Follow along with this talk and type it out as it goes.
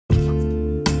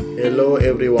Hello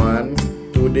everyone.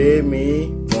 Today me,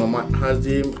 Muhammad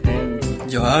Hazim and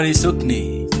Johari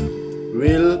Sukni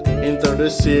will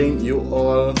introducing you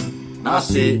all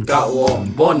Nasi Kak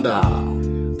Wok Bonda,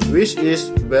 which is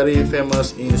very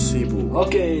famous in Sibu.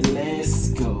 Okay,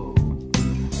 let's go.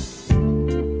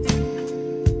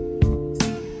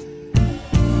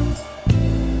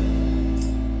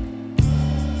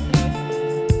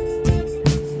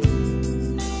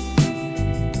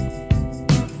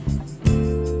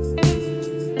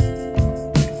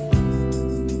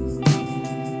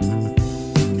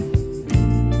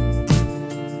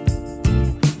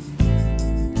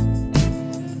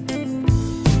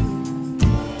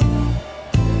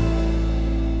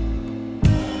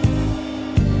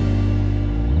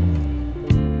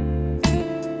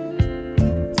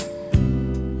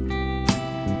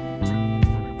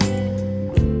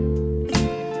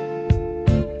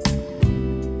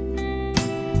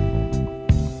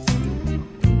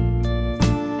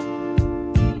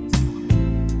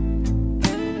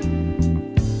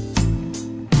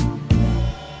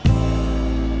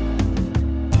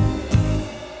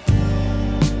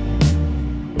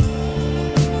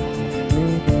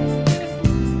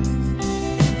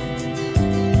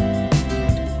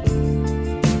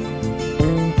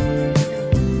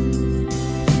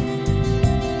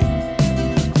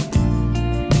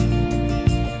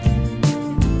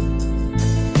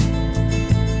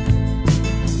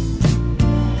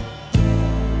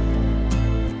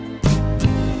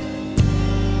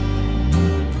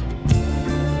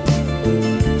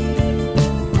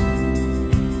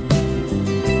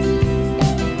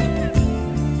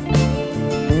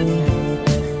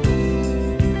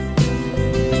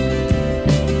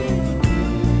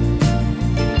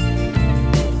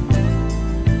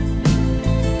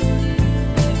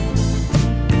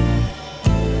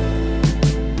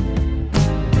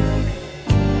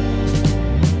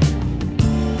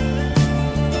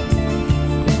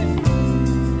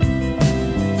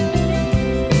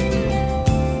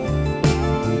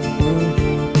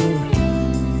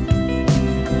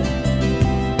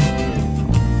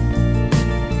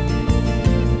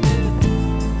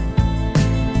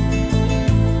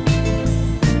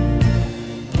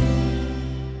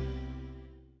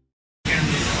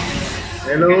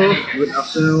 Hello, good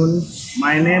afternoon.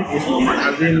 My name is Muhammad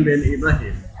Hazim bin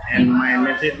Ibrahim and my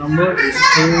message number is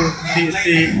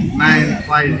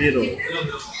 266950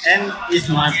 and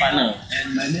is my partner.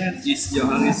 And my name is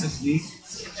Johari Sukni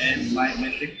and my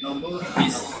metric number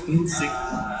is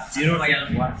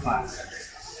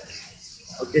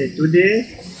 260115. Okay,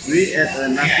 today we at a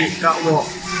Nasi Kak Wok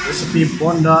recipe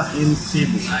Bonda in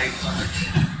Sibu.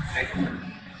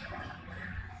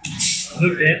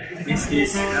 Look at this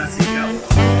is Nasi Kak Wok.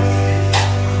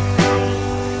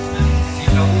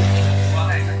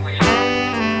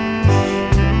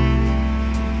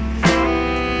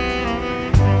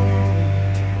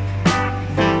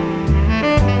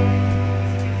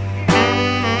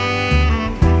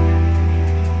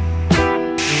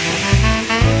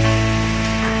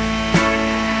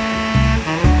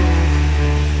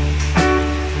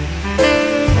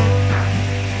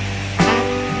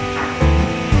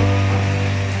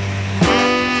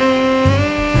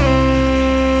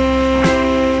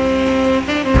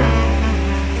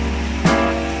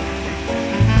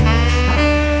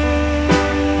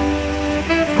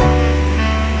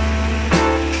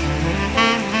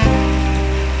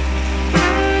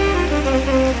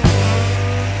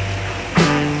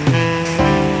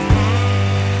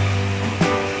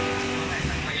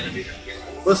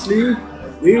 Firstly,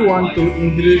 we want to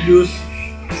introduce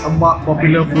about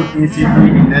popular food in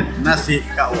Sibu, that Nasi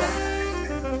Kak Wok.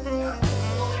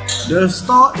 The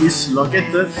store is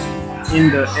located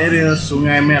in the area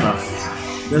Sungai Merah.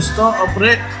 The store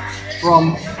operates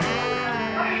from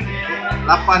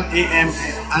 8 AM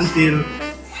until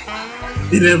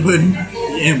 11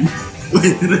 PM.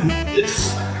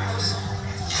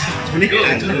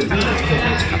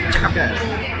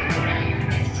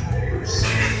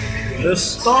 The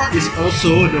store is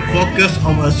also the focus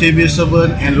of a civil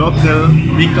servant and local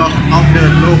because of the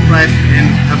low price and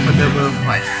affordable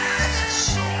price.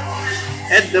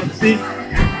 At the peak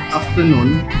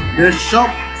afternoon, the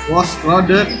shop was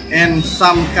crowded and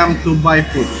some come to buy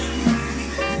food.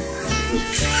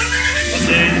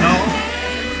 Okay, now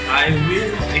I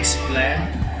will explain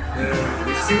the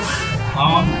recipe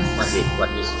of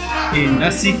in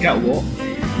Nasi Kak Wok.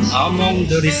 Among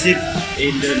the recipe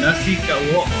in the Nasi Kak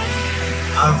Wok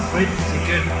are fried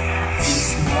chicken in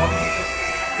small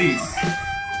piece,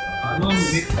 along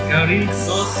with curry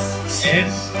sauce and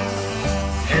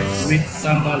with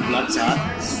sambal belacan.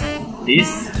 This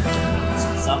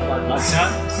sambal belacan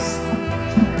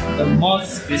the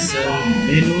most special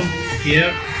menu here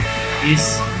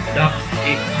is duck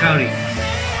egg curry.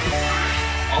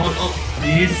 All of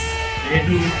these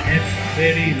menu have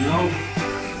very low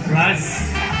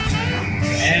price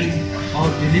and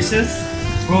all delicious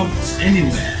from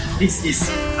anywhere. This is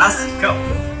Nasi Kak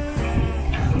Wok.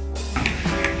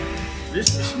 This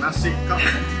is Nasi Kak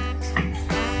Wok.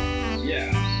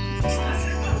 Yeah.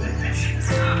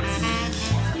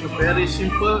 Very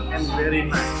simple and very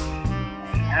nice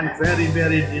and very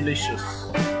delicious.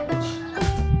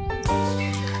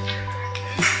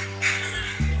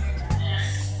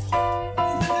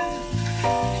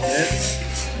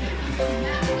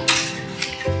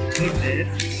 Look at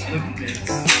this.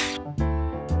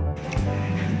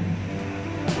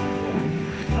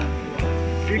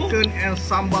 Chicken and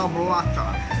sambal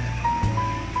belacan.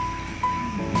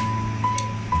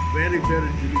 Very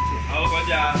delicious.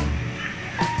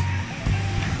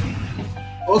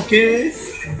 Okay,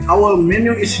 our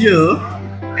menu is here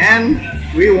and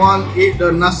we want to eat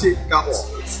the Nasi Kak Wok.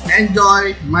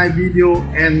 Enjoy my video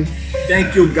and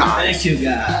thank you guys. Thank you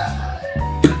guys.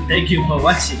 Thank you for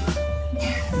watching.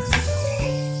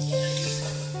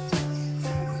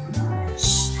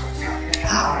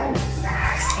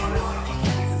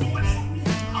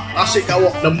 Nasi Kak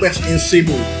Wok, the best in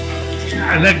Sibu.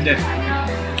 I like that.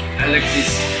 I like this.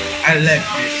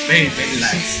 Very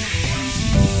nice.